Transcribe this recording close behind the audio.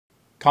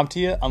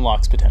CompTIA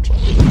unlocks potential.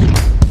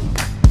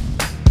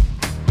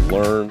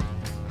 Learn,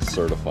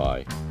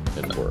 certify,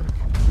 and work.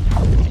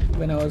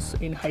 When I was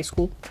in high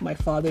school, my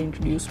father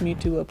introduced me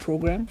to a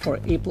program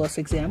for A+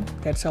 exam.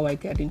 That's how I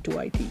got into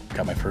IT.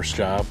 Got my first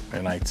job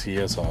in IT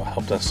as a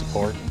help desk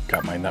support.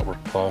 Got my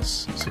Network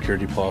Plus,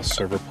 Security Plus,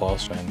 Server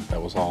Plus, and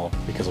that was all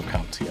because of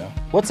CompTIA.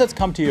 What sets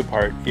CompTIA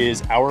apart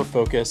is our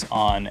focus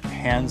on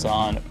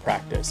hands-on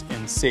practice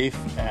in safe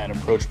and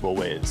approachable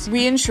ways.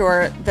 We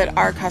ensure that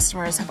our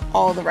customers have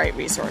all the right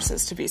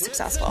resources to be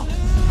successful.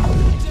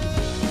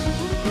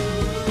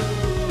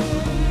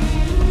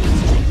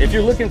 If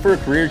you're looking for a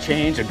career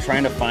change and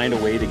trying to find a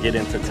way to get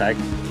into tech,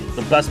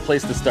 the best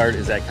place to start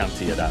is at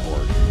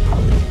CompTIA.org.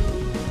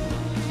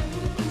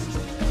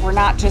 We're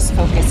not just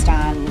focused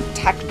on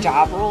tech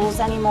job roles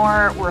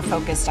anymore, we're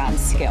focused on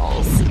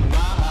skills.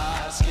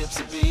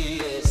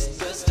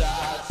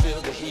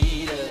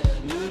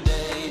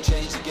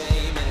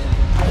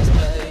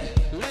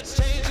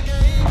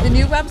 The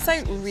new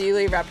website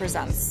really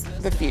represents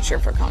the future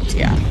for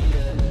CompTIA.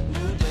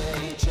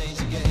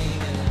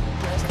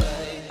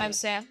 I'm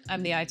Sam.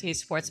 I'm the IT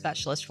support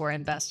specialist for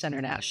Invest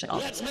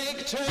International.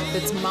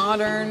 It's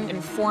modern,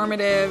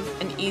 informative,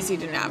 and easy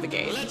to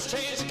navigate.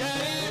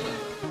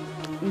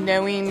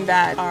 Knowing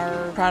that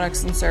our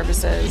products and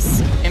services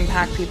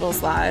impact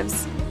people's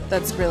lives,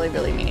 that's really,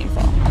 really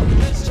meaningful.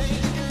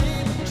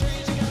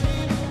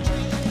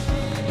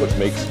 What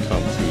makes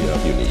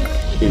CompTIA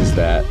unique is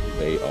that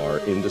they are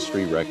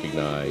industry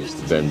recognized,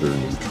 vendor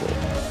neutral.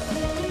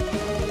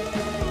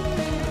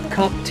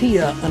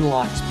 CompTIA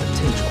unlocks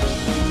potential.